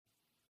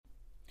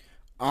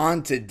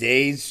On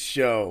today's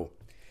show,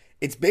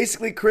 it's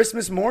basically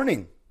Christmas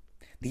morning.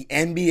 The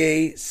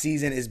NBA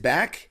season is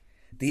back.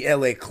 The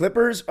LA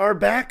Clippers are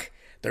back.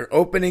 Their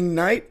opening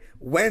night,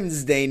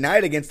 Wednesday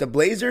night against the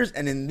Blazers.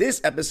 And in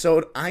this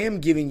episode, I am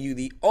giving you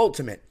the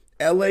ultimate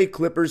LA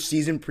Clippers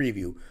season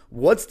preview.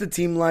 What's the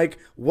team like?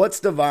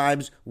 What's the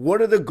vibes?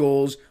 What are the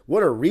goals?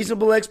 What are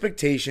reasonable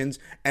expectations?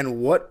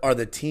 And what are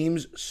the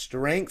team's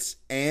strengths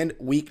and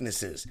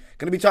weaknesses?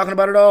 Going to be talking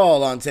about it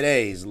all on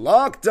today's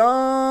Locked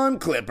On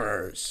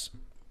Clippers.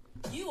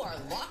 You are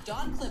Locked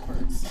On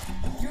Clippers,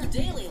 your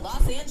daily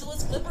Los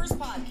Angeles Clippers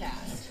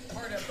podcast.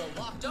 Part of the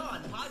Locked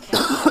On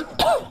Podcast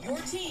Network, your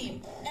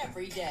team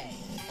every day.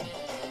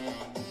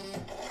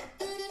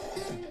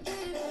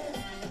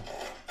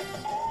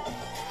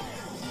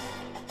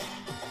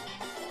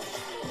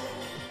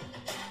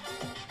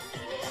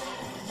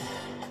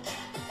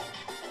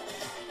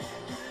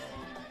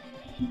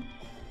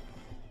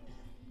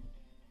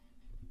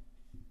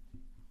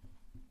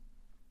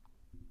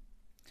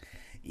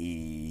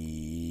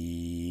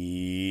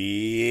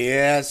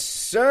 Yes,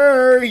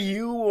 sir.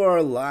 You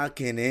are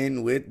locking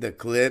in with the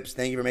Clips.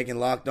 Thank you for making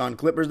Locked On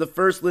Clippers the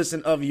first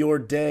listen of your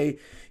day,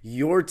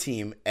 your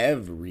team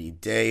every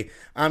day.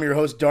 I'm your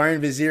host,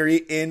 Darian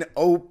Vaziri, in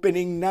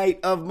opening night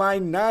of my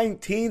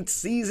 19th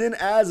season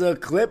as a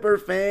Clipper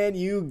fan.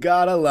 You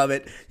gotta love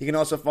it. You can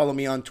also follow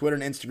me on Twitter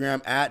and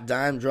Instagram at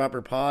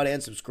DimeDropperPod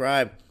and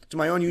subscribe to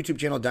my own YouTube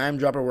channel, Dime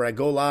Dropper, where I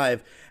go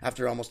live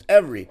after almost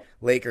every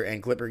Laker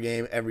and Clipper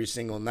game every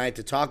single night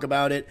to talk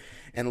about it.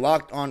 And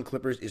Locked On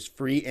Clippers is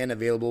free and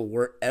available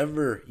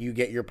wherever you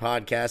get your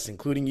podcasts,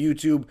 including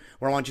YouTube,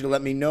 where I want you to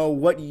let me know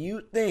what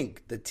you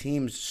think the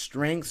team's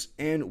strengths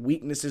and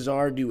weaknesses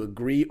are. Do you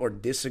agree or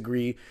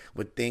disagree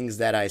with things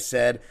that I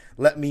said?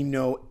 Let me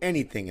know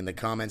anything in the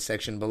comment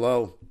section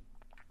below.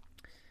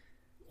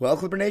 Well,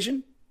 Clipper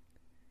Nation,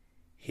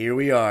 here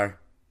we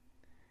are.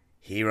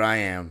 Here I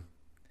am.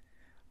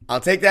 I'll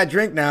take that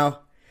drink now.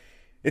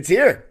 It's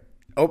here.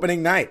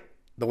 Opening night.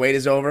 The wait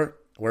is over.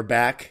 We're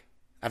back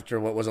after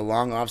what was a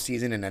long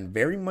offseason and a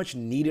very much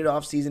needed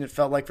offseason, it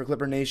felt like, for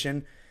Clipper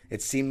Nation.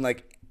 It seemed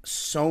like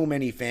so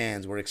many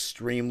fans were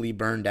extremely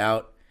burned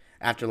out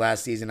after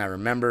last season. I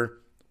remember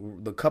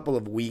the couple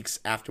of weeks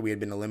after we had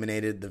been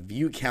eliminated, the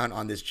view count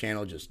on this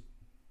channel just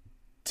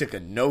took a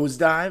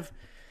nosedive.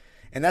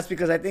 And that's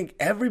because I think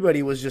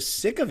everybody was just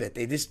sick of it.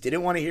 They just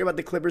didn't want to hear about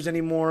the Clippers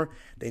anymore.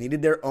 They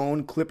needed their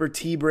own Clipper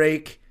tea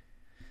break.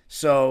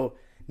 So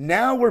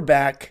now we're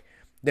back.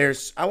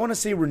 There's, I want to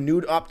say,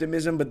 renewed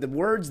optimism, but the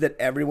words that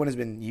everyone has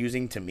been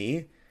using to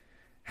me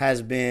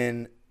have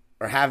been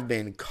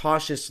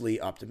cautiously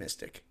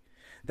optimistic.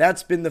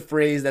 That's been the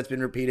phrase that's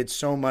been repeated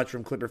so much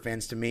from Clipper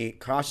fans to me,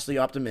 cautiously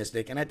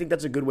optimistic, and I think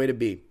that's a good way to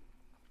be.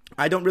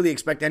 I don't really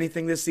expect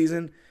anything this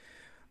season.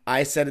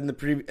 I said in the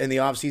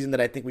offseason that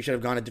I think we should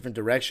have gone a different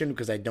direction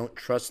because I don't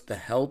trust the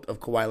health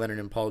of Kawhi Leonard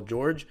and Paul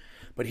George.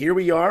 But here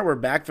we are. We're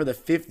back for the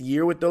 5th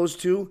year with those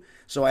two.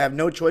 So I have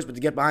no choice but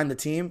to get behind the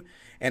team.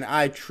 And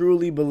I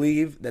truly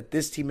believe that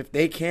this team, if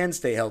they can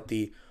stay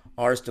healthy,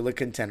 are still a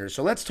contender.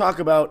 So let's talk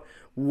about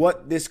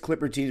what this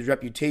Clipper team's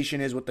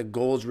reputation is, what the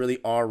goals really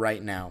are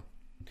right now.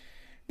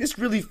 This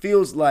really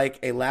feels like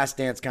a last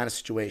dance kind of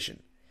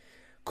situation.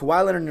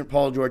 Kawhi Leonard and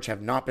Paul George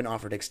have not been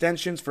offered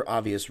extensions for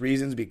obvious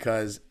reasons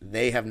because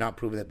they have not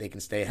proven that they can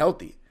stay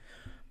healthy.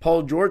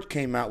 Paul George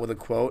came out with a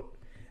quote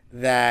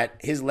that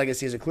his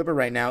legacy as a Clipper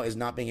right now is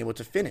not being able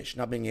to finish,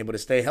 not being able to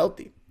stay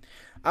healthy.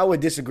 I would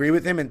disagree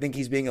with him and think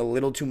he's being a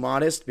little too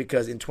modest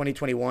because in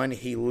 2021,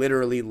 he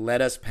literally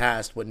led us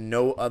past what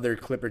no other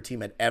Clipper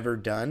team had ever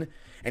done,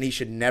 and he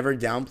should never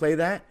downplay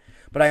that.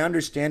 But I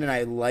understand and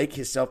I like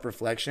his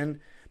self-reflection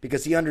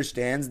because he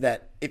understands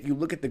that if you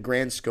look at the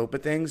grand scope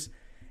of things,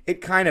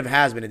 it kind of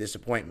has been a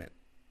disappointment.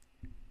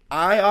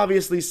 I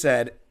obviously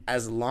said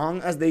as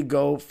long as they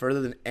go further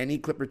than any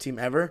Clipper team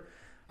ever,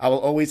 I will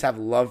always have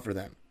love for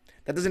them.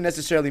 That doesn't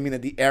necessarily mean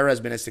that the era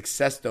has been a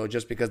success, though,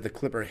 just because the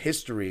Clipper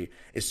history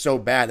is so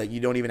bad that you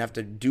don't even have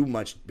to do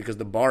much because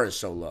the bar is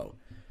so low.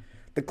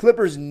 The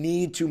Clippers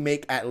need to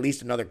make at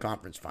least another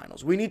conference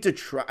finals. We need to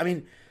try. I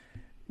mean,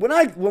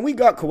 when we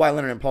got Kawhi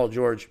Leonard and Paul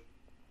George,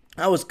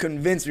 I was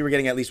convinced we were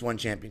getting at least one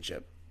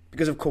championship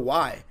because of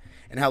Kawhi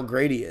and how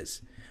great he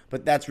is.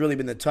 But that's really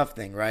been the tough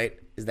thing, right?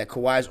 Is that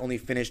Kawhi's only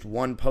finished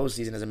one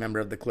postseason as a member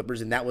of the Clippers,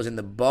 and that was in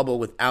the bubble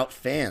without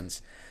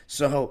fans.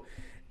 So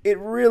it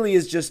really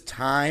is just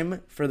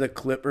time for the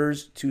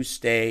Clippers to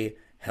stay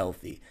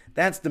healthy.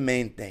 That's the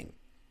main thing.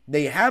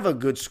 They have a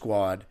good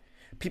squad.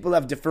 People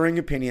have differing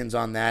opinions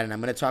on that, and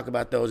I'm going to talk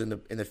about those in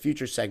the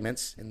future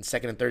segments, in the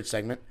second and third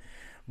segment.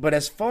 But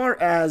as far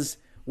as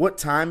what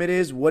time it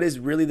is, what is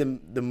really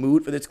the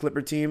mood for this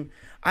Clipper team,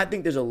 I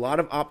think there's a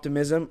lot of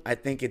optimism. I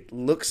think it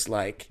looks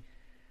like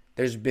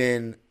there's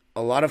been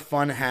a lot of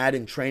fun had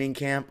in training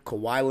camp.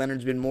 Kawhi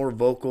Leonard's been more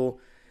vocal.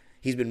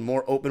 He's been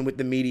more open with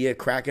the media,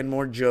 cracking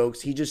more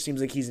jokes. He just seems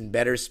like he's in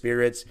better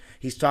spirits.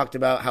 He's talked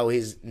about how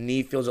his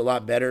knee feels a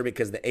lot better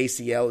because the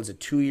ACL is a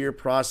 2-year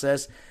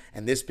process,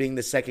 and this being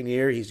the second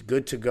year, he's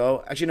good to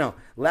go. Actually, no,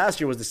 last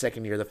year was the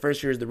second year. The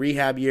first year is the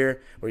rehab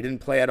year where he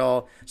didn't play at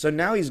all. So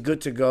now he's good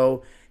to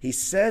go. He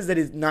says that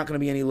it's not going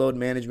to be any load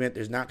management.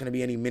 There's not going to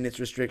be any minutes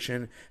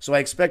restriction. So I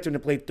expect him to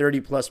play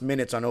 30-plus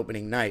minutes on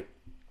opening night.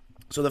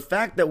 So the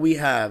fact that we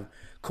have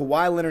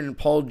Kawhi Leonard and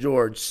Paul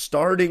George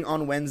starting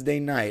on Wednesday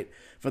night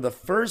for the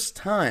first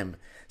time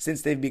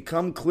since they've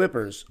become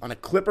Clippers on a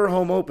Clipper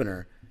home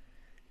opener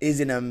is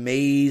an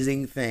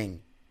amazing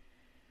thing.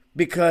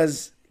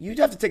 Because you'd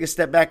have to take a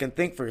step back and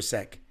think for a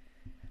sec.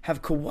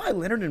 Have Kawhi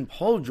Leonard and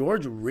Paul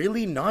George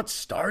really not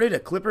started a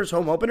Clippers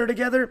home opener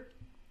together?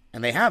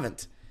 And they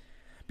haven't.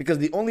 Because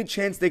the only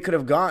chance they could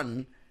have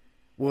gotten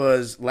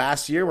was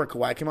last year where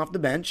Kawhi came off the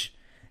bench,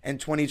 and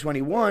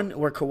 2021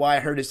 where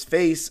Kawhi hurt his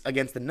face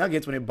against the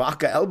Nuggets when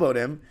Ibaka elbowed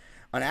him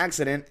on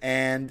accident,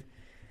 and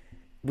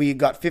we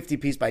got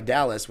 50-piece by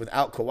Dallas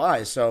without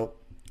Kawhi. So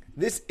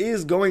this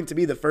is going to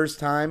be the first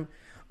time.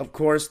 Of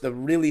course, the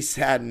really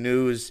sad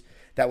news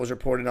that was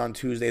reported on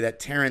Tuesday that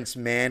Terrence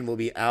Mann will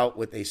be out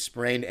with a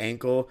sprained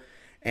ankle.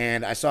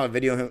 And I saw a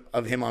video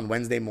of him on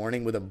Wednesday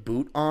morning with a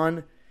boot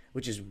on,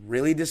 which is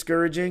really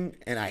discouraging,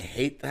 and I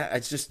hate that.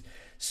 It's just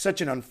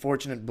such an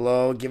unfortunate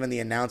blow given the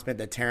announcement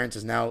that Terrence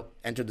has now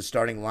entered the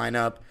starting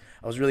lineup.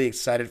 I was really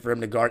excited for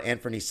him to guard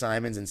Anthony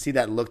Simons and see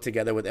that look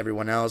together with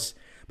everyone else.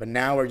 But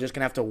now we're just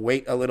going to have to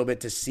wait a little bit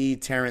to see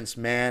Terrence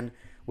Mann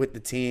with the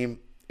team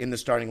in the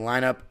starting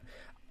lineup.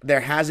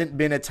 There hasn't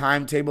been a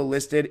timetable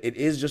listed. It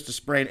is just a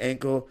sprained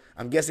ankle.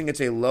 I'm guessing it's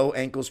a low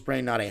ankle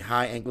sprain, not a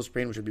high ankle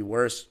sprain, which would be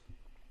worse.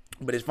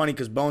 But it's funny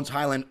because Bones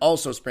Highland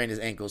also sprained his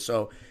ankle.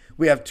 So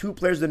we have two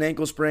players with an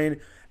ankle sprain.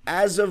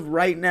 As of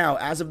right now,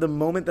 as of the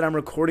moment that I'm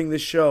recording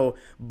this show,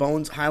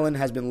 Bones Highland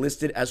has been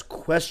listed as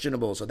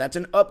questionable. So that's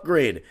an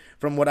upgrade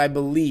from what I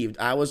believed.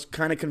 I was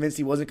kind of convinced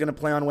he wasn't going to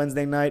play on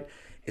Wednesday night,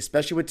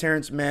 especially with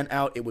Terrence Mann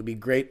out. It would be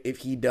great if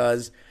he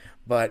does.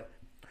 But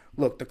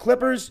look, the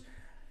Clippers,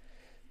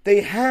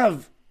 they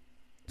have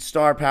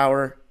star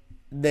power.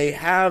 They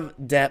have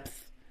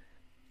depth.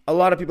 A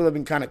lot of people have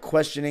been kind of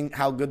questioning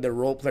how good their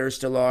role players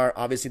still are.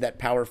 Obviously, that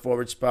power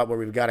forward spot where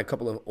we've got a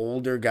couple of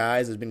older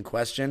guys has been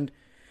questioned.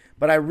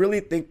 But I really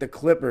think the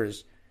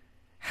Clippers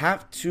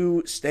have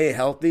to stay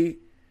healthy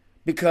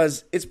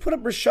because it's put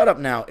up or shut up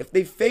now. If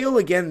they fail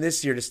again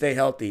this year to stay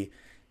healthy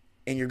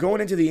and you're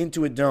going into the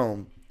Intuit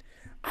Dome,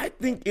 I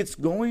think it's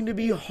going to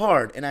be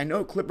hard. And I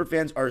know Clipper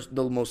fans are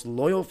the most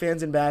loyal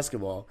fans in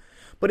basketball,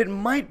 but it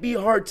might be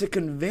hard to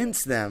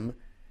convince them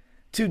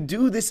to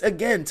do this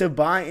again, to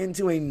buy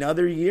into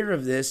another year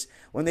of this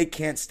when they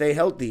can't stay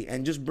healthy.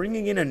 And just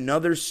bringing in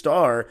another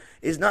star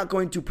is not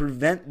going to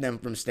prevent them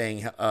from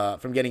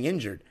from getting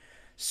injured.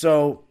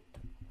 So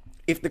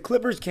if the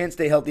Clippers can't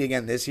stay healthy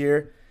again this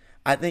year,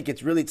 I think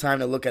it's really time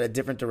to look at a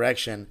different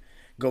direction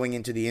going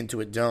into the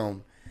Intuit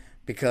Dome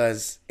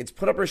because it's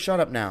put up or shut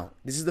up now.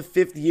 This is the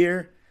 5th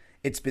year.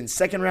 It's been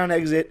second round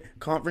exit,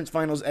 conference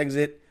finals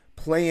exit,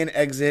 play-in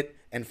exit,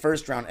 and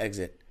first round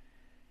exit.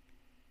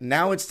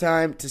 Now it's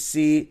time to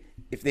see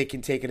if they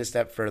can take it a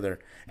step further.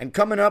 And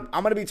coming up,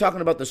 I'm going to be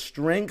talking about the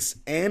strengths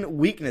and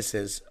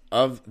weaknesses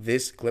of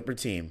this Clipper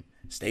team.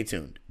 Stay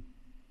tuned.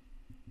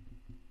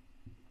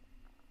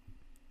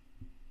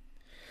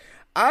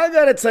 I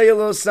got to tell you a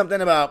little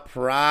something about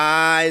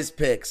Prize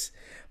Picks.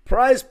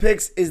 Prize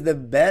Picks is the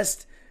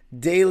best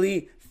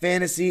daily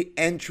fantasy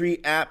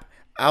entry app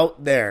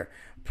out there.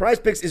 Prize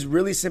Picks is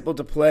really simple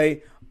to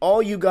play.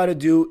 All you got to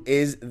do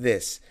is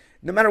this.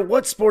 No matter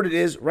what sport it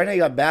is, right now you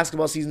got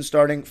basketball season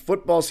starting,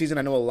 football season.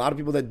 I know a lot of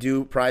people that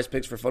do Prize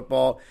Picks for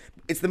football.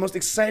 It's the most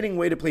exciting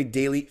way to play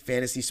daily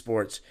fantasy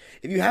sports.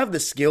 If you have the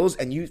skills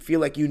and you feel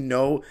like you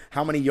know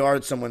how many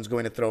yards someone's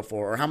going to throw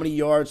for or how many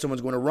yards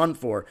someone's going to run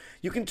for,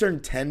 you can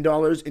turn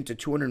 $10 into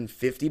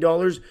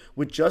 $250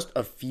 with just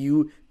a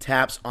few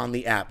taps on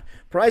the app.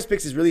 Prize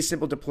Picks is really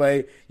simple to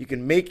play. You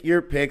can make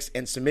your picks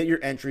and submit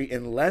your entry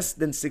in less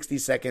than 60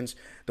 seconds.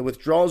 The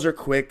withdrawals are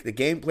quick, the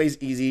game plays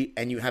easy,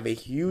 and you have a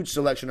huge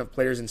selection of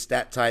players and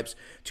stat types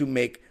to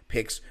make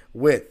picks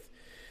with.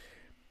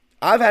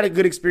 I've had a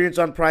good experience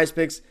on Prize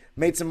Picks,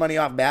 made some money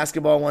off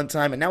basketball one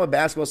time, and now with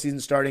basketball season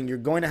starting, you're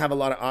going to have a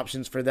lot of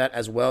options for that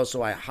as well,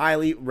 so I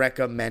highly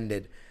recommend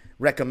it.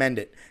 Go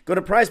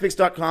to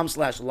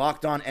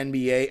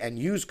prizepicks.com/LockedOnNBA and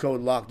use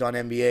code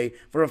LockedOnNBA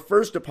for a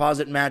first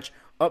deposit match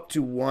up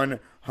to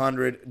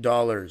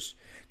 $100.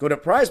 Go to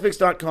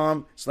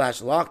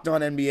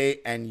prizepicks.com/LockedOnNBA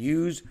and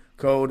use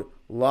code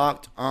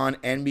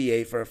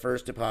LockedOnNBA for a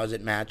first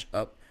deposit match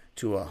up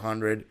to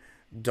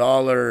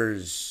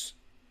 $100.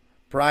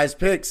 Prize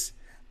Picks,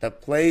 the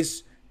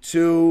place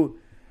to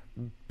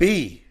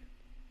be.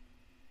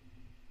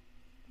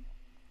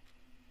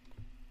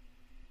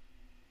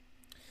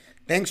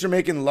 Thanks for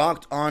making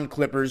Locked On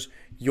Clippers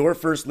your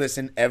first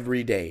listen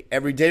every day.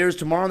 Every day or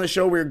tomorrow on the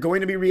show, we're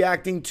going to be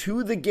reacting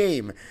to the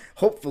game.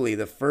 Hopefully,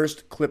 the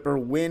first Clipper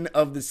win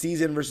of the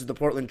season versus the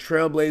Portland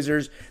Trail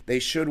Blazers. They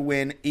should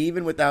win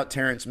even without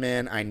Terrence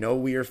Mann. I know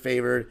we are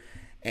favored,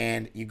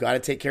 and you got to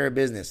take care of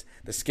business.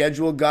 The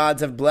schedule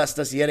gods have blessed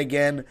us yet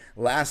again.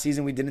 Last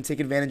season, we didn't take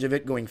advantage of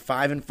it, going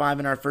 5-5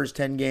 in our first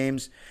 10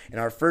 games. And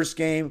our first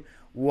game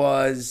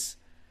was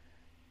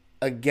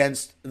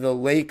against the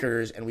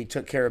Lakers, and we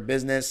took care of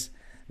business.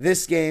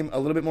 This game, a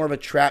little bit more of a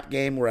trap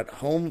game. We're at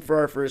home for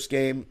our first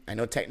game. I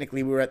know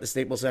technically we were at the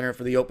Staples Center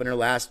for the opener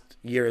last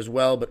year as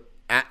well, but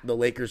at the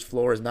Lakers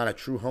floor is not a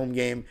true home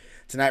game.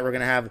 Tonight we're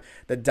going to have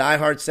the Die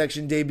Hard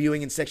section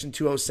debuting in Section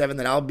 207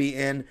 that I'll be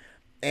in,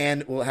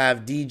 and we'll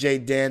have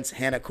DJ Dents,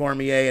 Hannah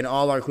Cormier, and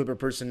all our Clipper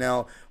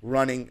personnel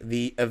running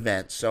the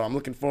event. So I'm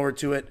looking forward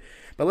to it.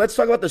 But let's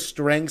talk about the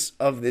strengths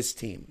of this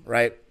team,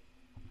 right?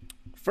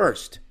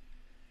 First,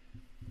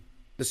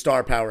 the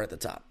star power at the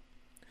top.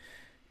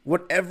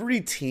 What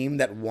every team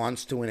that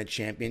wants to win a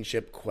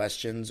championship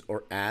questions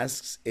or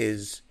asks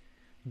is,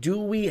 do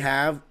we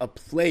have a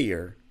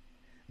player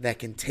that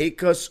can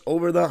take us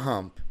over the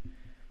hump,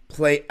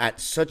 play at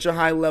such a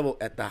high level,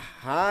 at the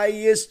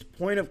highest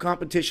point of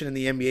competition in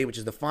the NBA, which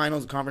is the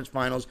finals, the conference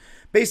finals?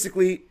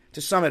 Basically, to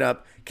sum it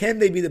up, can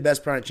they be the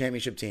best part of a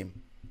championship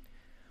team?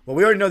 Well,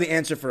 we already know the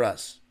answer for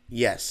us.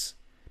 Yes,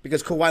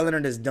 because Kawhi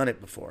Leonard has done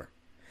it before.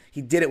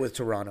 He did it with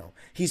Toronto.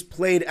 He's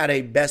played at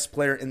a best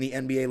player in the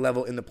NBA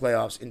level in the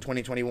playoffs in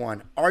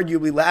 2021,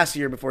 arguably last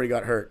year before he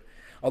got hurt.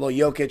 Although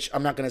Jokic,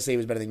 I'm not going to say he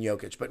was better than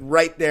Jokic, but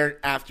right there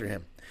after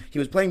him. He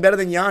was playing better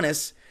than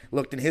Giannis,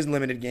 looked in his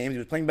limited games. He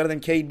was playing better than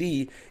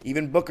KD,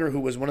 even Booker, who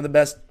was one of the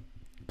best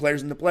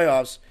players in the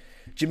playoffs.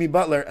 Jimmy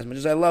Butler, as much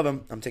as I love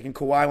him, I'm taking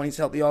Kawhi when he's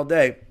healthy all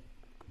day.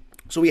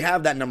 So we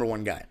have that number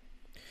one guy.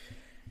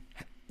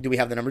 Do we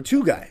have the number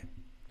two guy?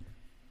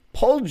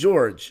 Paul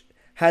George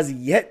has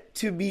yet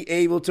to be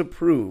able to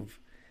prove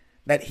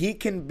that he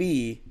can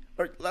be,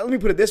 or let me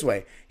put it this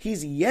way,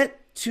 he's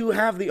yet to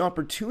have the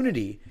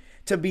opportunity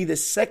to be the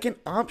second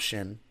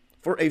option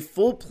for a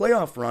full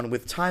playoff run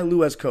with Ty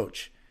Lue as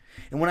coach.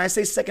 And when I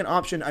say second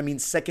option, I mean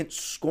second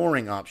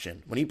scoring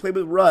option. When he played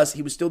with Russ,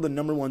 he was still the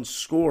number one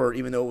scorer,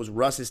 even though it was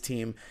Russ's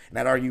team. And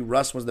I'd argue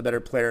Russ was the better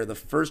player the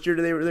first year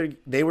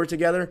they were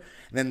together.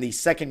 And then the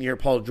second year,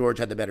 Paul George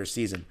had the better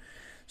season.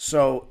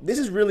 So this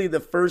is really the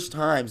first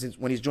time since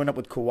when he's joined up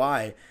with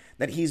Kawhi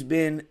that he's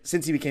been,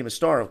 since he became a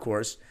star, of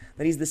course,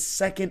 that he's the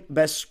second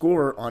best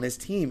scorer on his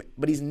team.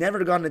 But he's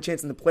never gotten a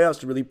chance in the playoffs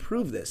to really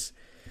prove this.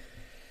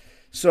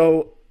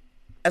 So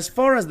as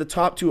far as the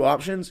top two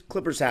options,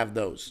 Clippers have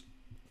those.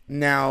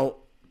 Now,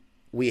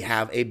 we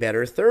have a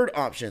better third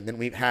option than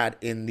we've had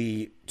in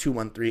the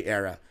 2-1-3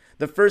 era.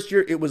 The first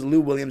year, it was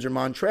Lou Williams or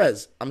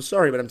Montrez. I'm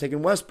sorry, but I'm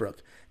taking Westbrook.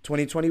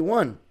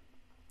 2021,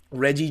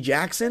 Reggie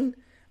Jackson,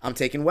 I'm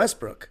taking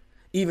Westbrook,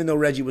 even though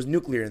Reggie was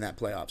nuclear in that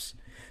playoffs.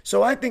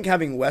 So I think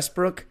having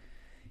Westbrook,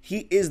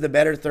 he is the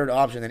better third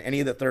option than any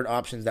of the third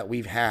options that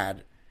we've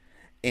had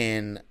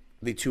in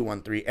the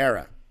 2-1-3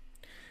 era.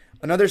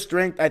 Another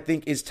strength, I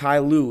think, is Ty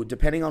Lue,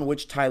 depending on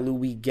which Ty Lue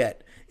we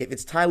get. If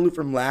it's Ty Lue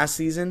from last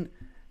season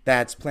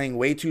that's playing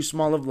way too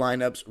small of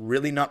lineups,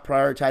 really not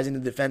prioritizing the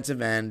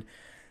defensive end,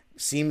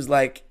 seems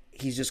like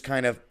he's just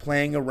kind of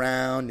playing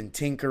around and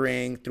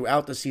tinkering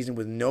throughout the season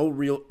with no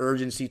real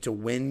urgency to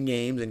win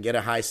games and get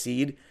a high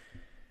seed,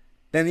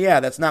 then yeah,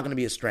 that's not going to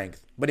be a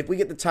strength. But if we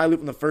get the Ty Lue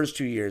from the first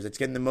 2 years, that's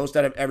getting the most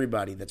out of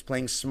everybody, that's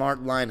playing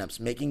smart lineups,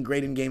 making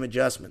great in-game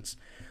adjustments,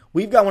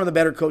 we've got one of the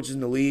better coaches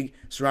in the league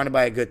surrounded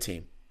by a good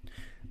team.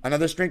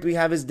 Another strength we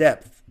have is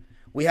depth.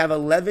 We have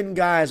 11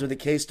 guys with a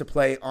case to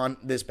play on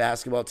this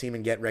basketball team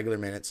and get regular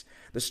minutes.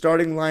 The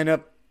starting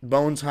lineup,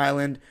 Bones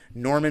Highland,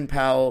 Norman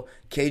Powell,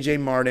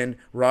 KJ Martin,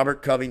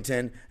 Robert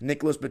Covington,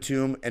 Nicholas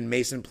Batum, and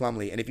Mason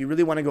Plumlee. And if you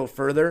really want to go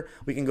further,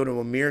 we can go to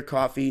Amir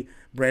Coffey,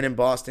 Brandon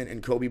Boston,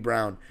 and Kobe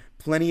Brown.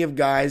 Plenty of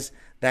guys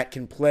that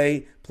can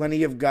play,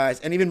 plenty of guys,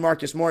 and even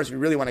Marcus Morris if you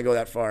really want to go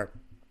that far.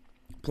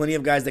 Plenty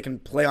of guys that can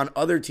play on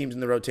other teams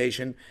in the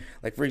rotation.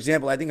 Like, for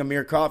example, I think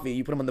Amir Coffey,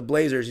 you put him on the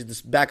Blazers, he's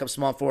this backup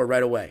small forward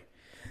right away.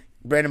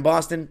 Brandon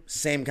Boston,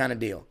 same kind of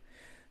deal.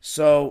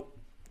 So,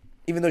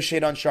 even though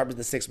Shadon Sharp is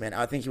the sixth man,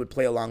 I think he would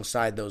play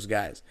alongside those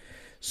guys.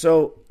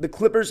 So, the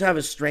Clippers have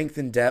a strength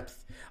in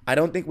depth. I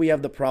don't think we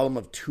have the problem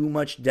of too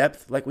much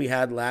depth like we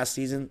had last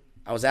season.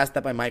 I was asked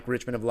that by Mike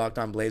Richmond of Locked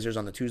On Blazers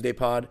on the Tuesday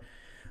pod.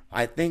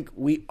 I think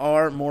we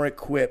are more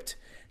equipped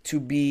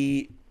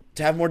to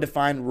have more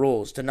defined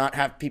roles, to not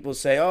have people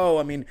say, oh,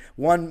 I mean,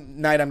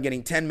 one night I'm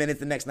getting 10 minutes,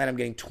 the next night I'm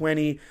getting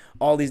 20,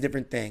 all these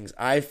different things.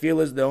 I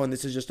feel as though, and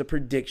this is just a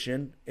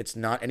prediction, it's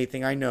not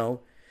anything I know,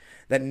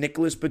 that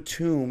Nicholas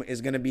Batum is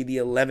going to be the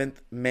 11th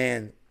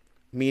man,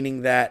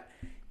 meaning that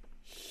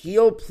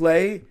he'll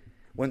play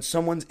when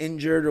someone's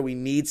injured or we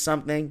need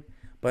something,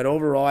 but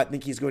overall I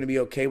think he's going to be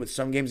okay with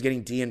some games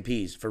getting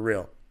DNPs, for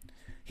real.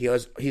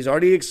 He's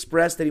already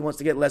expressed that he wants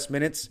to get less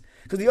minutes,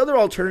 because the other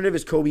alternative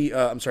is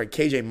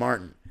KJ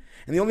Martin.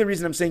 And the only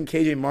reason I'm saying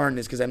KJ Martin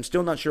is because I'm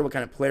still not sure what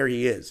kind of player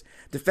he is.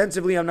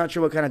 Defensively, I'm not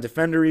sure what kind of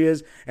defender he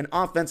is. And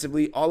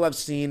offensively, all I've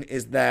seen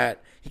is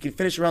that he can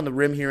finish around the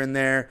rim here and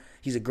there.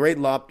 He's a great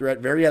lob threat,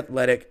 very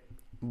athletic.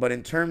 But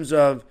in terms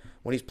of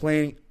when he's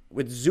playing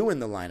with Zoo in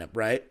the lineup,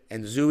 right,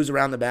 and Zoo's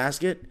around the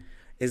basket,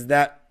 does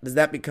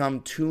that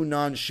become two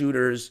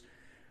non-shooters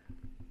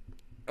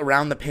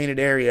around the painted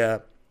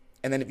area?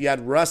 And then if you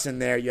had Russ in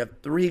there, you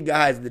have three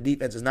guys the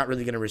defense is not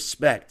really going to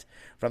respect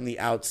from the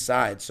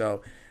outside.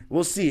 So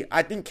we'll see.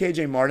 I think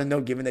KJ Martin,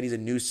 though, given that he's a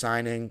new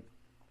signing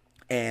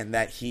and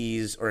that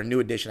or a new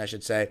addition, I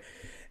should say,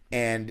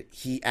 and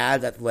he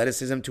adds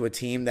athleticism to a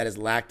team that has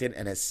lacked it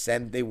and has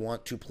said they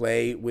want to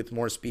play with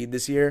more speed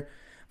this year,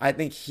 I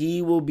think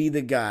he will be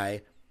the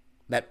guy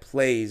that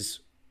plays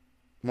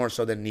more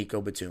so than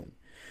Nico Batum.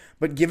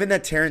 But given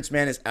that Terrence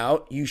Mann is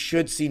out, you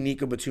should see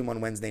Nico Batum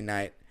on Wednesday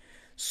night.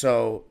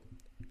 So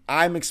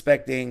I'm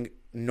expecting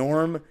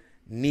Norm,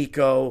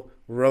 Nico,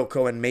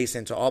 Rocco, and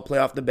Mason to all play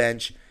off the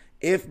bench.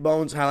 If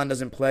Bones Hyland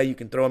doesn't play, you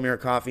can throw Amir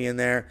Coffey in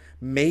there.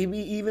 Maybe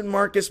even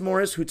Marcus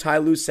Morris, who Ty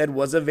Lue said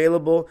was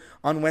available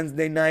on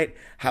Wednesday night.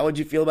 How would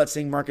you feel about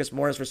seeing Marcus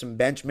Morris for some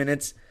bench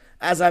minutes?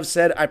 As I've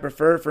said, I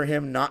prefer for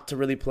him not to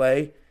really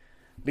play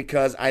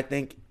because I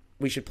think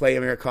we should play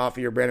Amir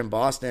Coffey or Brandon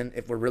Boston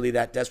if we're really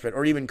that desperate,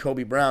 or even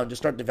Kobe Brown.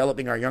 Just start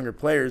developing our younger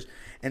players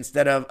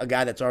instead of a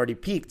guy that's already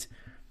peaked.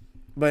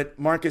 But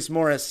Marcus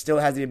Morris still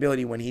has the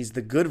ability, when he's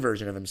the good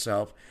version of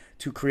himself,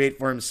 to create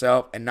for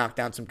himself and knock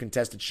down some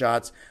contested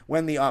shots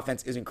when the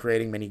offense isn't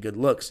creating many good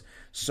looks.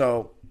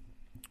 So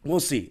we'll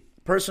see.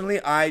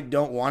 Personally, I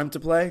don't want him to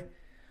play,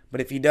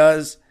 but if he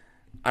does,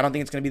 I don't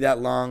think it's going to be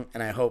that long,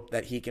 and I hope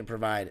that he can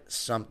provide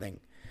something.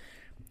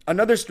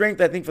 Another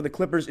strength, I think, for the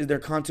Clippers is their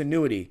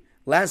continuity.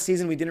 Last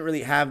season, we didn't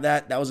really have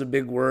that. That was a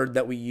big word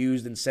that we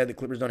used and said the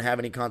Clippers don't have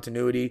any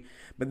continuity.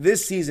 But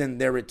this season,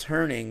 they're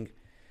returning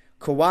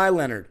Kawhi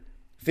Leonard,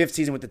 5th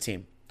season with the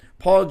team.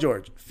 Paul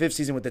George, 5th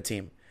season with the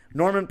team.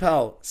 Norman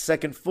Powell,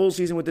 2nd full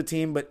season with the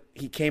team, but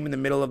he came in the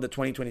middle of the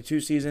 2022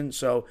 season,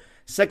 so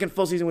 2nd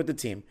full season with the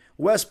team.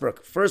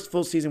 Westbrook, 1st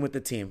full season with the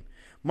team.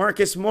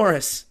 Marcus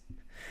Morris,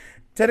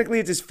 technically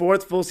it's his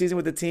 4th full season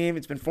with the team.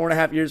 It's been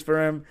 4.5 years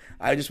for him.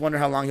 I just wonder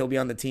how long he'll be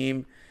on the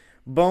team.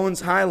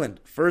 Bones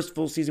Hyland, 1st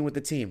full season with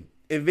the team.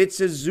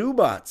 Ivica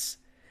Zubac,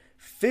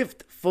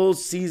 5th full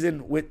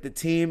season with the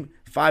team,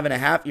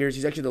 5.5 years.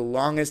 He's actually the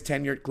longest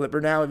tenured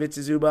Clipper now, Ivica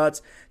Zubac.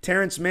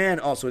 Terrence Mann,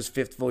 also his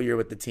 5th full year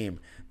with the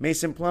team.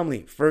 Mason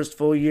Plumlee, 1st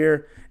full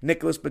year.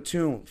 Nicholas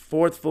Batum,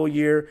 4th full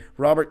year.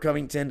 Robert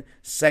Covington,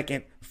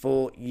 2nd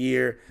full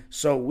year.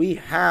 So we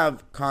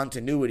have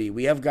continuity.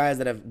 We have guys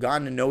that have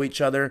gotten to know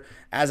each other.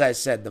 As I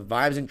said, the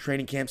vibes in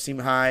training camp seem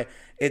high.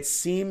 It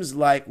seems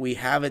like we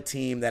have a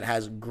team that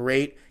has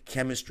great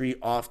chemistry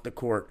off the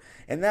court.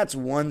 And that's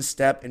one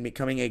step in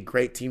becoming a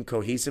great team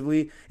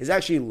cohesively, is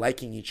actually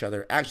liking each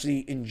other,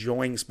 actually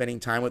enjoying spending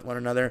time with one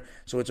another.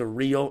 So it's a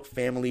real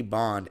family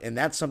bond. And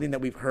that's something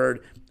that we've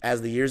heard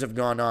as the years have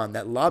gone on,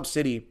 that Lob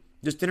City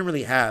just didn't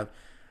really have.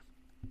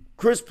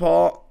 Chris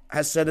Paul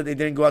has said that they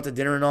didn't go out to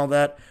dinner and all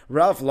that.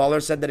 Ralph Lawler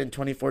said that in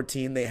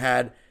 2014 they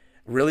had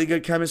really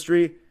good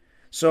chemistry.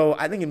 So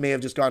I think it may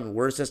have just gotten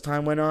worse as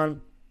time went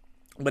on.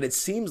 But it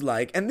seems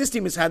like, and this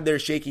team has had their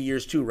shaky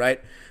years too,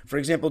 right? For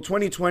example,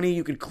 2020,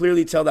 you could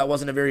clearly tell that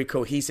wasn't a very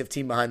cohesive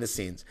team behind the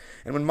scenes.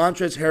 And when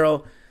Montrezl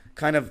Harrell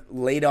kind of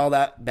laid all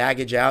that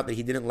baggage out, that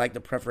he didn't like the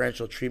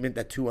preferential treatment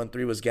that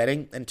 2-on-3 was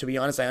getting, and to be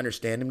honest, I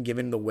understand him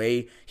given the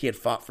way he had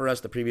fought for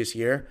us the previous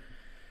year,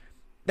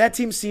 that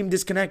team seemed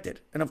disconnected.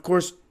 And of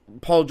course,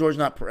 Paul George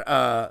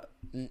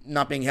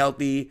not being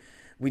healthy,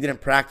 we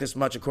didn't practice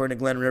much according to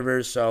Glenn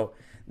Rivers, so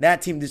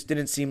that team just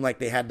didn't seem like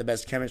they had the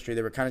best chemistry.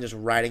 They were kind of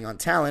just riding on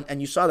talent, and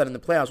you saw that in the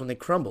playoffs when they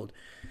crumbled.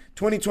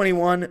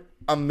 2021,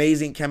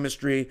 amazing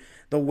chemistry.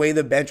 The way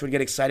the bench would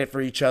get excited for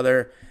each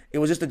other, it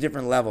was just a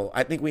different level.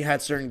 I think we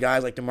had certain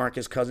guys like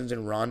DeMarcus Cousins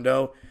and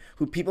Rondo,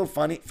 who people,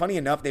 funny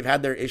enough, they've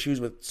had their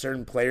issues with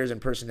certain players and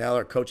personnel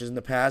or coaches in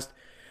the past,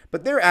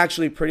 but they're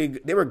actually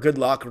they were good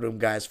locker room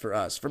guys for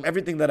us. From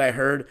everything that I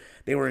heard,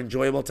 they were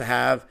enjoyable to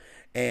have,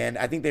 and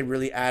I think they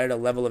really added a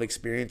level of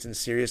experience and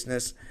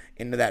seriousness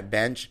into that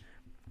bench.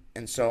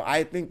 And so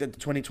I think that the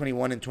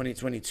 2021 and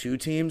 2022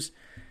 teams,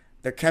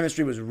 their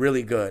chemistry was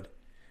really good.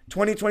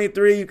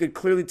 2023, you could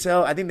clearly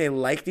tell, I think they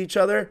liked each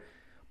other,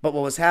 but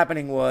what was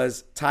happening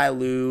was Ty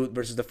Lue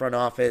versus the front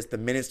office, the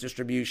minutes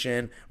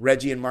distribution,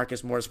 Reggie and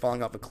Marcus Morris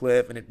falling off a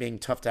cliff, and it being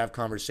tough to have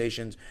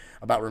conversations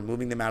about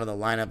removing them out of the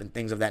lineup and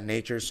things of that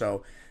nature.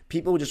 So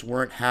people just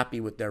weren't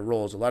happy with their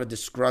roles. A lot of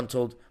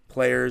disgruntled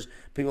players,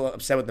 people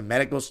upset with the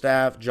medical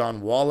staff.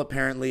 John Wall,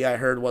 apparently, I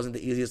heard, wasn't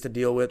the easiest to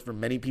deal with for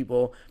many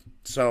people.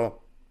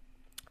 So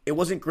it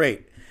wasn't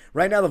great.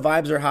 Right now, the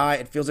vibes are high.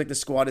 It feels like the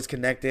squad is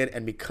connected.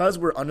 And because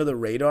we're under the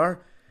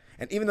radar,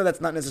 and even though that's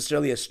not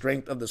necessarily a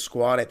strength of the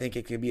squad, I think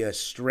it could be a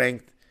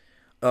strength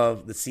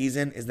of the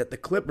season, is that the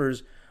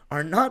Clippers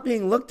are not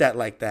being looked at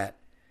like that.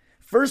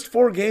 First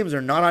 4 games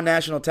are not on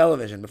national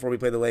television before we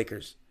play the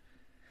Lakers.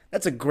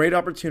 That's a great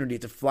opportunity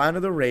to fly under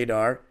the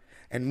radar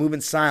and move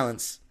in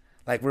silence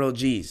like real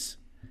G's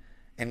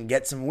and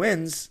get some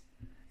wins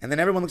And then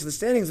everyone looks at the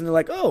standings and they're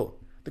like, oh,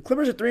 the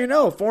Clippers are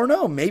 3-0,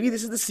 4-0. Maybe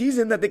this is the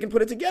season that they can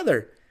put it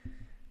together.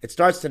 It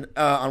starts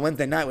on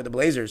Wednesday night with the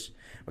Blazers.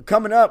 But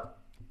coming up,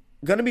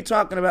 going to be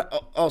talking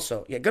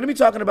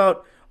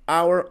about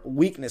our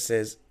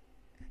weaknesses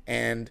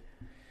and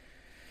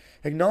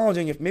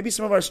acknowledging if maybe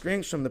some of our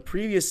strengths from the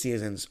previous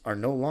seasons are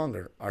no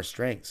longer our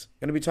strengths.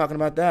 Going to be talking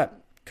about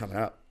that coming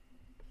up.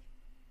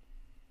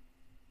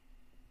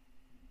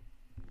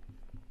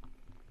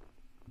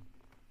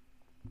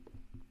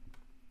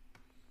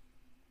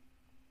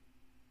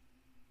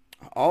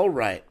 All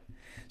right.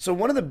 So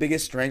one of the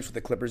biggest strengths with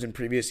the Clippers in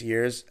previous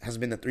years has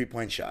been the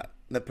three-point shot,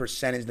 the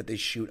percentage that they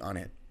shoot on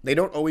it. They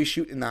don't always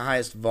shoot in the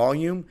highest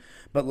volume,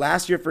 but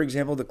last year, for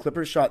example, the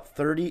Clippers shot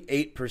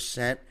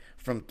 38%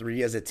 from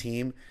three as a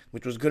team,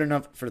 which was good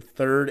enough for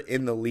third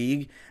in the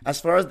league.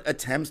 As far as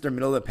attempts, they're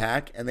middle of the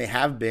pack, and they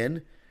have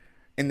been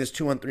in this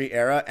 2-on-3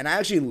 era, and I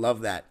actually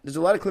love that. There's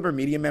a lot of Clipper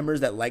media members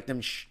that like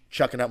them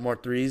chucking up more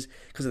threes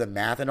because of the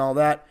math and all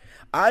that.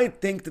 I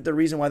think that the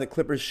reason why the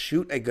Clippers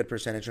shoot a good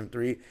percentage from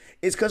three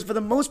is because for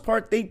the most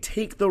part, they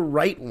take the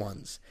right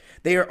ones.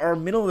 They are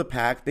middle of the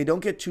pack. They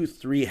don't get too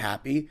three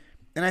happy.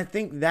 And I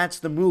think that's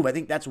the move. I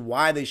think that's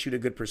why they shoot a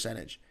good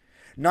percentage.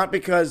 Not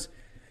because,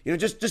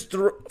 just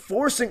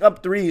forcing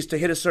up threes to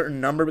hit a certain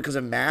number because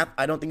of math,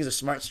 I don't think is a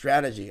smart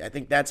strategy. I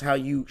think that's how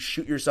you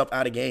shoot yourself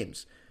out of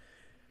games.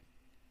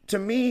 To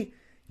me,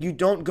 you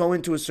don't go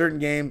into a certain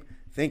game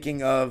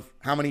thinking of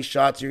how many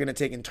shots you're going to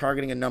take and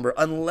targeting a number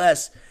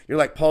unless you're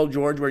like Paul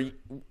George where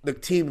the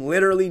team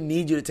literally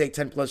needs you to take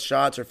 10 plus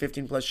shots or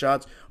 15 plus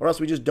shots or else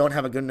we just don't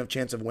have a good enough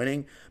chance of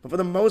winning. But for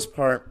the most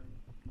part,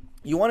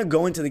 you want to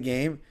go into the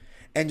game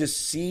and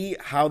just see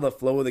how the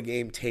flow of the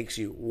game takes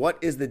you. What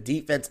is the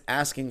defense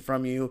asking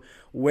from you?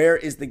 Where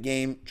is the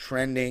game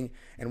trending?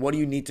 And what do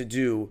you need to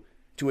do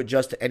to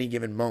adjust to any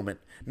given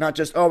moment? Not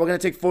just, we're going to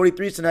take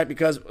 43s tonight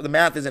because the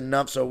math isn't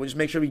enough, so we'll just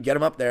make sure we get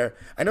them up there.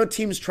 I know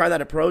teams try that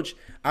approach.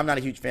 I'm not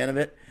a huge fan of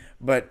it,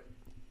 but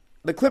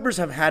the Clippers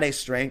have had a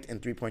strength in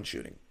three-point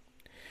shooting.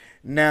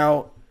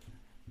 Now,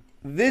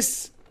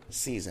 this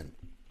season,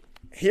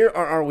 here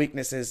are our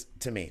weaknesses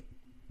to me.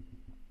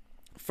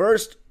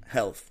 First,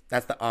 health.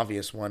 That's the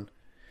obvious one.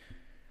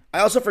 I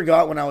also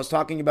forgot when I was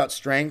talking about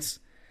strengths,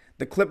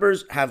 the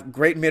Clippers have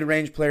great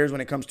mid-range players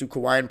when it comes to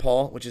Kawhi and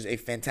Paul, which is a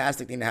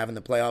fantastic thing to have in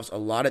the playoffs. A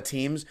lot of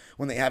teams,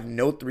 when they have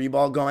no three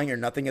ball going or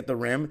nothing at the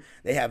rim,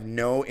 they have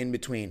no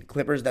in-between.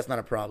 Clippers, that's not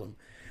a problem.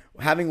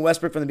 Having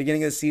Westbrook from the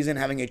beginning of the season,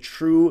 having a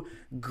true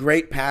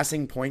great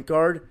passing point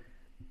guard,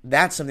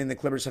 that's something the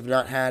Clippers have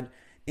not had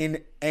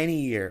in any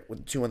year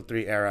with the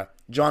 2-on-3 era.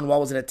 John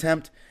Wall was an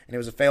attempt, and it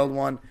was a failed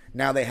one.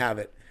 Now they have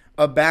it.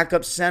 A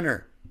backup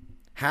center.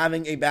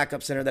 Having a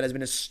backup center that has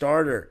been a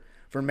starter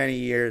for many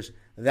years,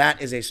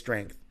 that is a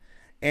strength.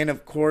 And,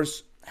 of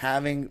course,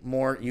 having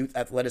more youth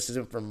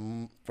athleticism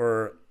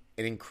for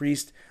an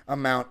increased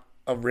amount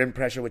of rim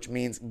pressure, which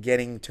means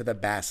getting to the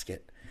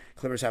basket.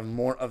 Clippers have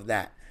more of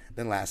that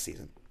than last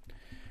season.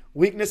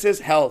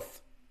 Weaknesses,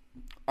 health.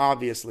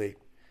 Obviously.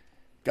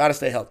 Got to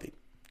stay healthy.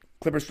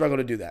 Clippers struggle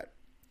to do that.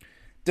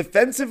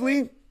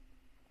 Defensively,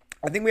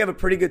 I think we have a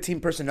pretty good team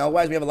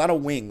personnel-wise. We have a lot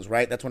of wings,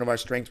 right? That's one of our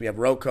strengths. We have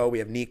Rocco, we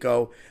have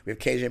Nico, we have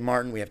KJ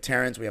Martin, we have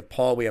Terrence, we have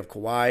Paul, we have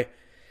Kawhi.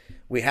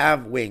 We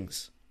have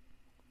wings.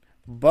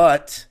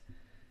 But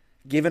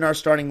given our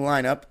starting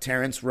lineup,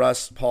 Terrence,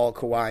 Russ, Paul,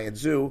 Kawhi, and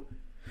Zoo,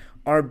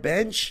 our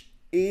bench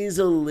is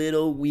a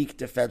little weak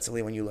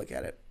defensively when you look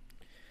at it.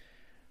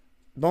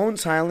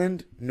 Bones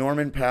Hyland,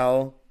 Norman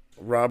Powell,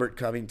 Robert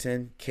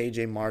Covington,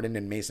 KJ Martin,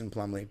 and Mason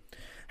Plumlee.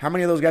 How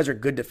many of those guys are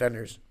good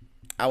defenders?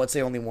 I would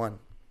say only one.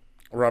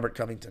 Robert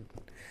Covington.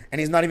 And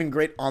he's not even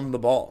great on the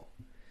ball.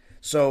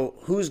 So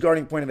who's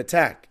guarding point of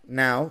attack?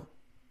 Now,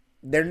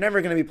 they're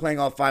never going to be playing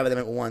all five of them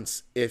at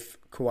once if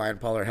Kawhi and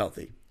Paul are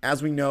healthy.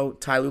 As we know,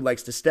 Ty Lue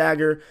likes to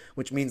stagger,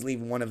 which means leave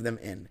one of them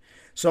in.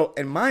 So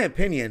in my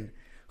opinion,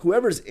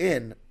 whoever's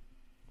in,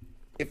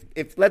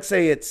 if let's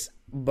say it's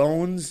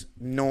Bones,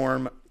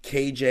 Norm,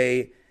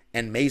 KJ,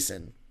 and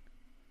Mason,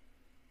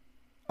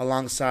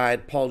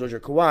 alongside Paul, George, or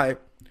Kawhi,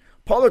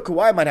 Paul or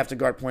Kawhi might have to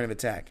guard point of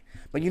attack.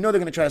 But you know they're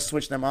going to try to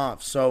switch them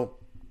off. So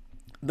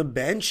the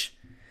bench,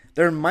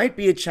 there might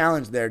be a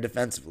challenge there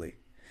defensively.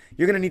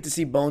 You're going to need to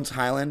see Bones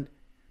Hyland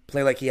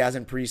play like he has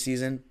in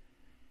preseason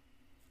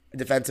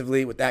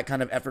defensively with that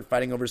kind of effort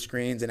fighting over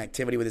screens and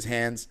activity with his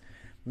hands.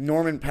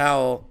 Norman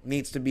Powell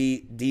needs to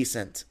be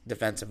decent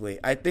defensively.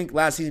 I think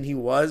last season he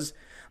was.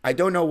 I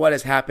don't know what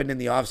has happened in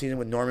the offseason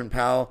with Norman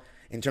Powell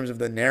in terms of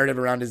the narrative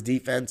around his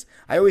defense.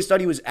 I always thought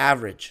he was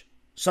average.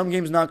 Some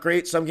games not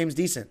great, some games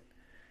decent.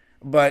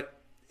 But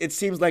it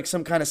seems like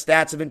some kind of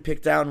stats have been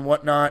picked out and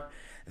whatnot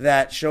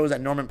that shows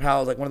that Norman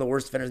Powell is like one of the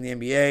worst defenders in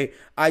the NBA.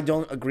 I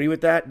don't agree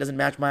with that. It doesn't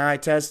match my eye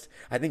test.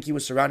 I think he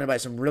was surrounded by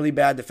some really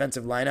bad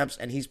defensive lineups,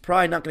 and he's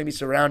probably not going to be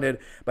surrounded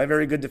by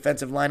very good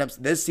defensive lineups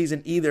this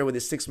season either with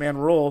his six-man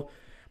role.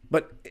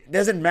 But it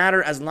doesn't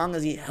matter as long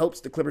as he helps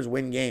the Clippers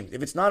win games.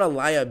 If it's not a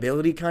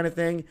liability kind of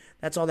thing,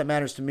 that's all that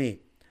matters to me.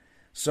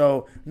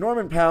 So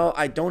Norman Powell,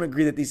 I don't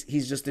agree that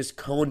he's just this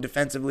cone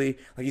defensively,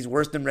 like he's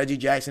worse than Reggie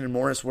Jackson and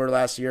Morris were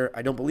last year.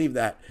 I don't believe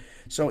that.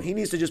 So he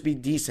needs to just be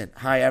decent,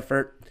 high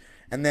effort.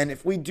 And then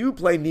if we do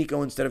play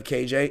Nico instead of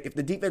KJ, if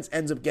the defense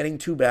ends up getting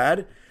too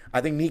bad,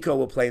 I think Nico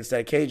will play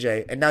instead of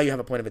KJ, and now you have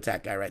a point of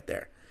attack guy right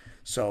there.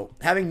 So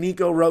having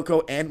Nico,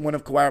 Rocco, and one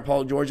of Kawhi or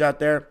Paul George out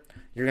there,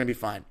 you're going to be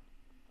fine.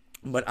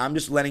 But I'm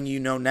just letting you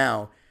know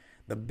now,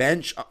 the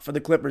bench for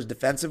the Clippers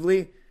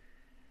defensively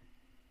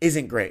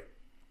isn't great.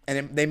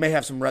 And they may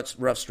have some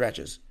rough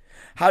stretches.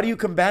 How do you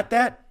combat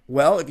that?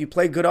 Well, if you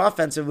play good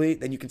offensively,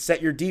 then you can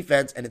set your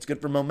defense, and it's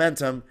good for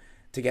momentum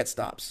to get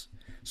stops.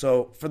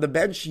 So for the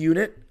bench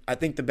unit, I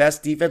think the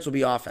best defense will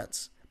be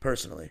offense,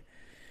 personally.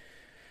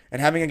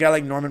 And having a guy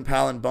like Norman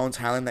Powell and Bones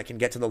Highland that can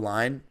get to the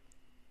line,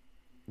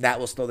 that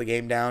will slow the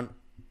game down,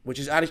 which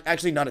is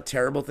actually not a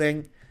terrible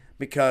thing,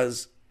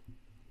 because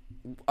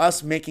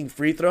us making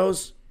free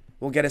throws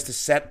will get us to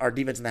set our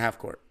defense in the half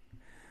court.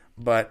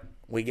 But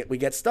we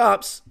get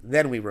stops,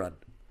 then we run.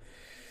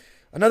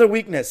 Another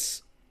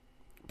weakness,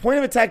 point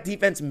of attack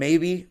defense,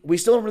 maybe. We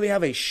still don't really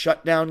have a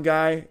shutdown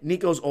guy.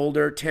 Nico's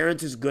older.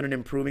 Terrence is good at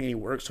improving and he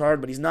works hard,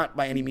 but he's not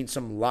by any means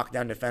some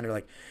lockdown defender.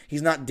 Like,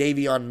 he's not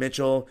Davion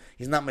Mitchell.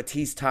 He's not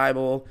Matisse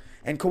Thybulle.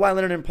 And Kawhi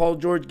Leonard and Paul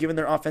George, given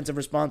their offensive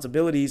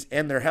responsibilities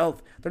and their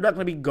health, they're not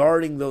going to be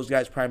guarding those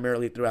guys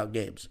primarily throughout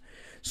games.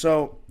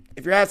 So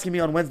if you're asking me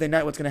on Wednesday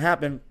night what's going to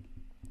happen,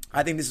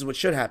 I think this is what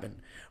should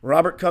happen.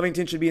 Robert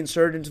Covington should be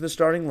inserted into the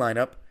starting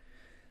lineup.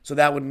 So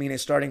that would mean a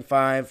starting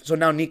five. So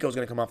now Nico's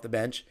going to come off the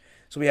bench.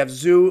 So we have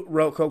Zoo,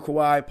 Rocco,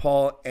 Kawhi,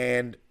 Paul,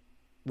 and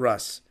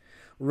Russ.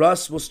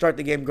 Russ will start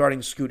the game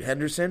guarding Scoot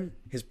Henderson,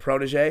 his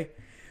protege.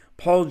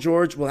 Paul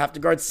George will have to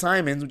guard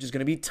Simons, which is going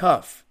to be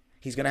tough.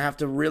 He's going to have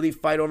to really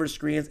fight over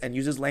screens and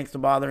use his length to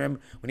bother him.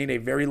 We need a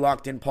very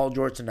locked-in Paul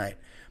George tonight.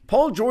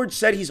 Paul George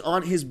said he's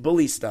on his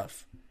bully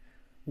stuff.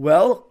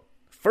 Well,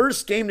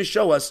 first game to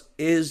show us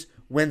is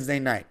Wednesday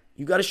night.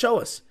 You got to show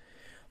us.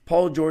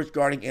 Paul George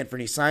guarding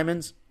Anthony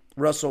Simons.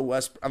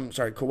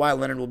 Kawhi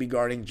Leonard will be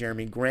guarding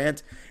Jeremy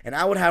Grant. And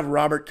I would have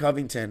Robert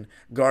Covington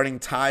guarding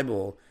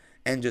Thybulle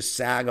and just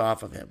sag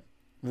off of him.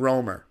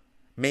 Roamer.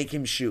 Make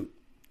him shoot.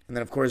 And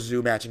then, of course,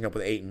 Zoo matching up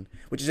with Ayton,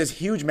 which is this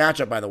huge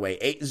matchup, by the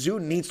way. Zoo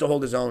needs to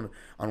hold his own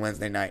on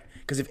Wednesday night.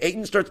 Because if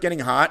Ayton starts getting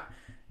hot,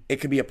 it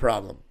could be a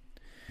problem.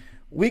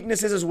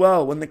 Weaknesses as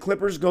well. When the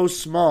Clippers go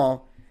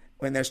small,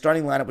 when their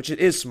starting lineup, which it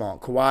is small,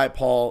 Kawhi,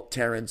 Paul,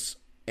 Terrence,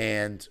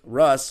 and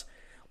Russ,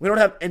 we don't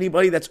have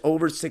anybody that's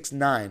over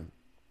 6'9",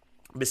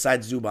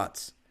 besides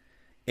Zubats.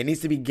 It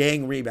needs to be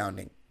gang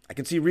rebounding. I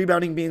can see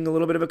rebounding being a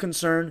little bit of a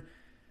concern.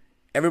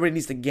 Everybody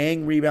needs to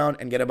gang rebound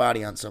and get a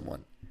body on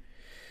someone.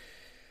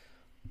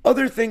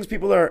 Other things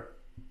people are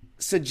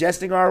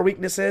suggesting are our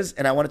weaknesses,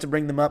 and I wanted to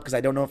bring them up because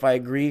I don't know if I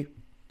agree.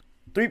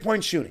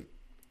 3-point shooting.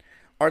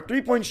 Our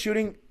 3-point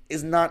shooting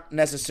is not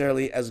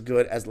necessarily as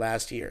good as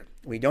last year.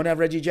 We don't have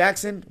Reggie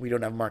Jackson. We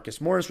don't have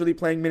Marcus Morris really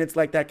playing minutes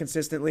like that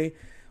consistently.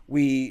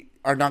 We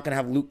are not going to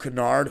have Luke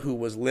Kennard, who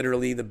was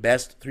literally the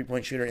best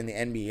 3-point shooter in the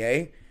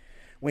NBA.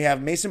 We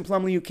have Mason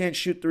Plumlee, who can't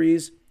shoot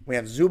threes. We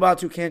have Zubats,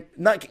 who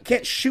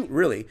can't shoot,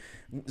 really.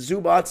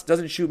 Zubats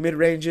doesn't shoot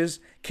mid-ranges.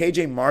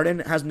 KJ Martin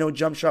has no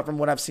jump shot from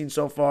what I've seen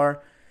so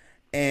far.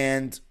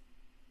 And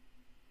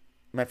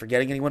am I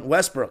forgetting anyone?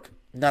 Westbrook,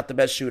 not the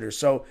best shooter.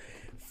 So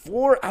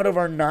 4 out of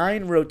our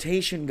 9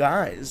 rotation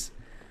guys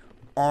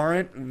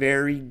aren't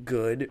very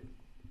good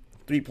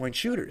 3-point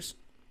shooters.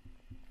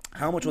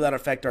 How much will that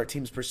affect our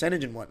team's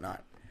percentage and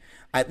whatnot?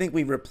 I think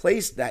we've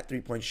replaced that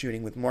 3-point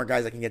shooting with more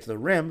guys that can get to the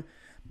rim,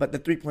 but the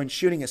 3-point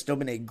shooting has still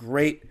been a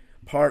great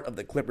part of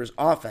the Clippers'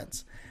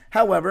 offense.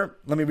 However,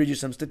 let me read you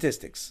some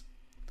statistics.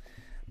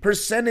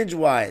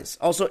 Percentage-wise,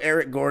 also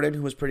Eric Gordon,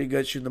 who was pretty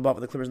good shooting the ball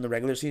for the Clippers in the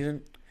regular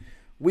season.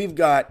 We've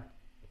got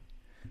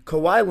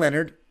Kawhi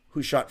Leonard,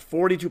 who shot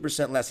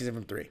 42% last season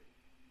from 3.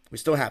 We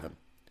still have him.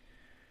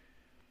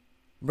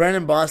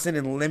 Brandon Boston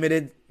in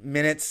limited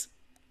minutes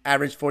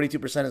averaged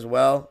 42% as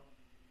well.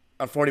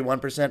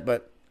 41%,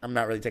 but I'm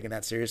not really taking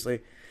that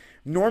seriously.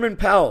 Norman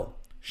Powell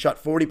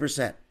shot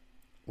 40%.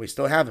 We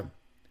still have him.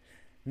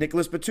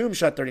 Nicholas Batum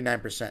shot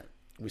 39%.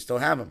 We still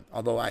have him,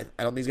 although I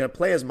don't think he's going to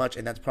play as much,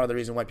 and that's part of the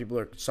reason why people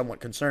are somewhat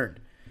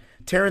concerned.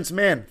 Terrence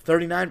Mann,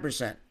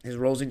 39%. His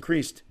role's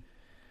increased.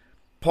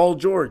 Paul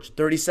George,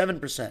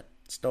 37%.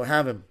 Still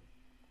have him.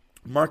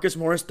 Marcus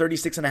Morris,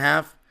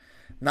 36.5%.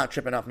 Not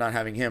tripping off not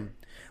having him.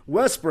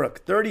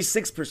 Westbrook,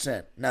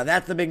 36%. Now,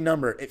 that's the big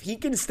number. If he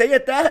can stay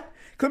at that,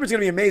 Clippers going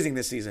to be amazing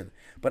this season.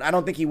 But I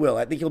don't think he will.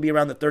 I think he'll be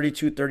around the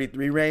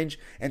 32-33 range.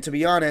 And to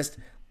be honest,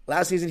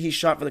 last season he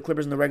shot for the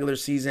Clippers in the regular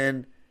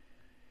season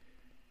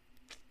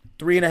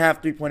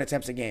 3.5 3-point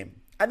attempts a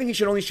game. I think he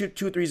should only shoot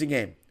 2 threes a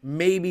game.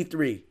 Maybe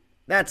 3.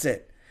 That's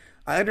it.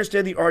 I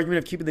understand the argument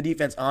of keeping the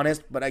defense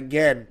honest, but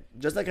again,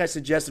 just like I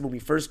suggested when we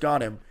first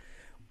got him,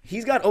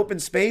 he's got open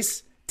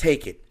space.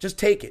 Take it. Just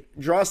take it.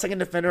 Draw a second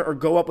defender or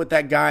go up with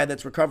that guy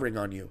that's recovering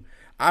on you.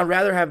 I'd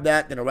rather have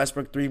that than a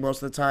Westbrook 3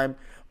 most of the time.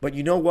 But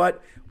you know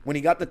what? When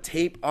he got the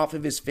tape off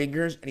of his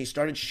fingers and he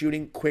started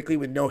shooting quickly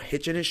with no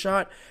hitch in his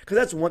shot, because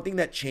that's one thing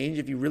that changed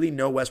if you really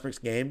know Westbrook's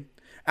game.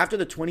 after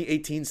the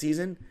 2018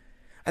 season,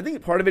 I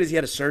think part of it is he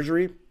had a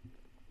surgery.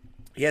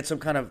 He had some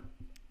kind of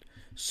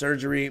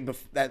surgery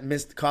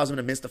that caused him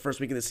to miss the first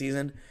week of the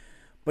season.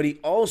 But he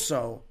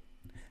also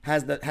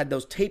had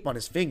those tape on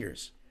his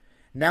fingers.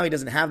 Now he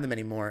doesn't have them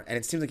anymore, and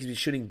it seems like he's been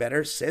shooting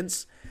better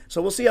since. So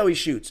we'll see how he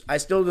shoots. I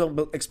still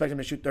don't expect him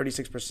to shoot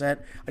 36%.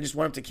 I just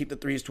want him to keep the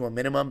threes to a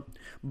minimum.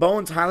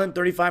 Bones Highland,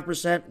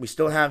 35%. We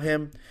still have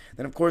him.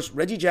 Then, of course,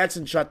 Reggie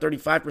Jackson shot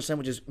 35%,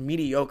 which is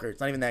mediocre.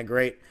 It's not even that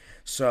great.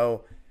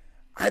 So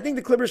I think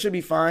the Clippers should be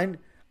fine.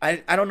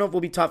 I don't know if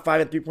we'll be top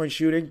 5 at three-point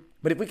shooting,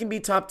 but if we can be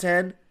top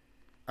 10,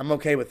 I'm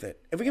okay with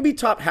it. If we can be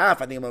top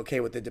half, I think I'm okay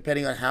with it,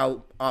 depending on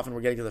how often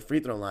we're getting to the free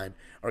throw line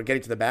or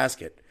getting to the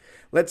basket.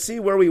 Let's see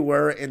where we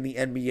were in the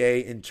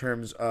NBA in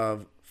terms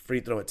of free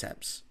throw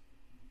attempts.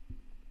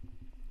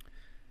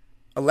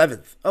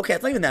 11th. Okay,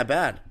 it's not even that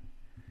bad.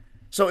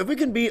 So if we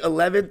can be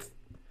 11th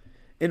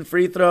in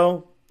free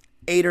throw,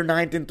 8th or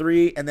 9th in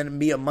three, and then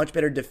be a much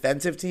better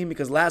defensive team,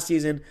 because last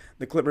season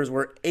the Clippers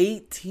were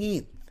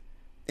 18th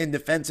in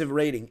defensive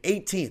rating.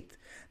 18th.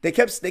 They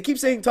keep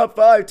saying top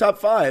 5, top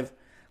 5.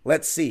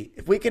 Let's see.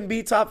 If we can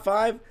be top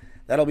 5,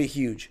 that'll be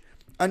huge.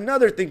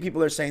 Another thing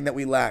people are saying that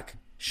we lack: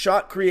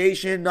 shot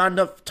creation, not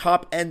enough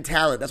top-end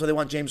talent. That's why they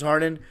want James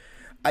Harden.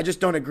 I just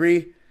don't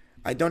agree.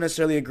 I don't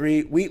necessarily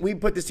agree. We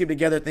put this team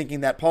together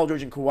thinking that Paul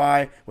George and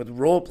Kawhi with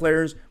role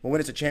players will win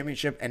us a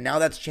championship, and now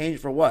that's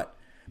changed for what?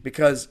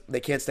 Because they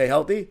can't stay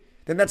healthy?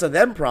 Then that's a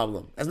them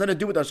problem. It has nothing to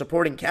do with our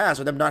supporting cast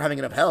or them not having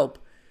enough help.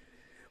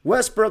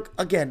 Westbrook,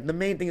 again, the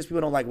main thing is people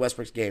don't like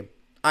Westbrook's game.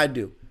 I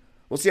do.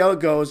 We'll see how it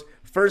goes.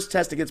 First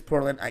test against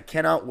Portland. I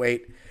cannot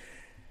wait.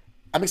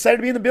 I'm excited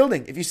to be in the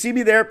building. If you see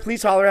me there,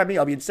 please holler at me.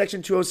 I'll be in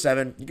section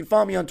 207. You can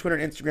follow me on Twitter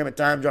and Instagram at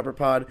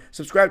DimeDropperPod.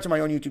 Subscribe to my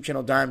own YouTube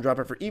channel, Dime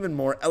Dropper, for even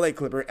more LA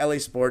Clipper, LA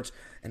Sports,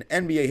 and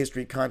NBA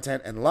history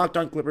content. And Locked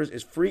On Clippers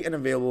is free and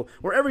available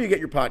wherever you get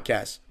your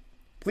podcasts.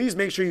 Please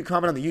make sure you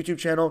comment on the YouTube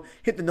channel,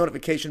 hit the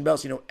notification bell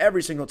so you know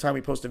every single time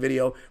we post a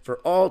video for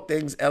all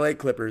things LA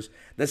Clippers.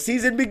 The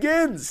season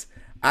begins.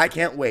 I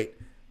can't wait.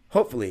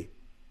 Hopefully,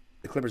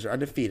 the Clippers are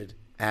undefeated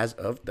as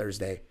of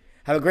Thursday.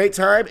 Have a great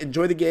time.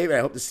 Enjoy the game, and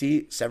I hope to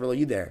see several of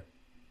you there.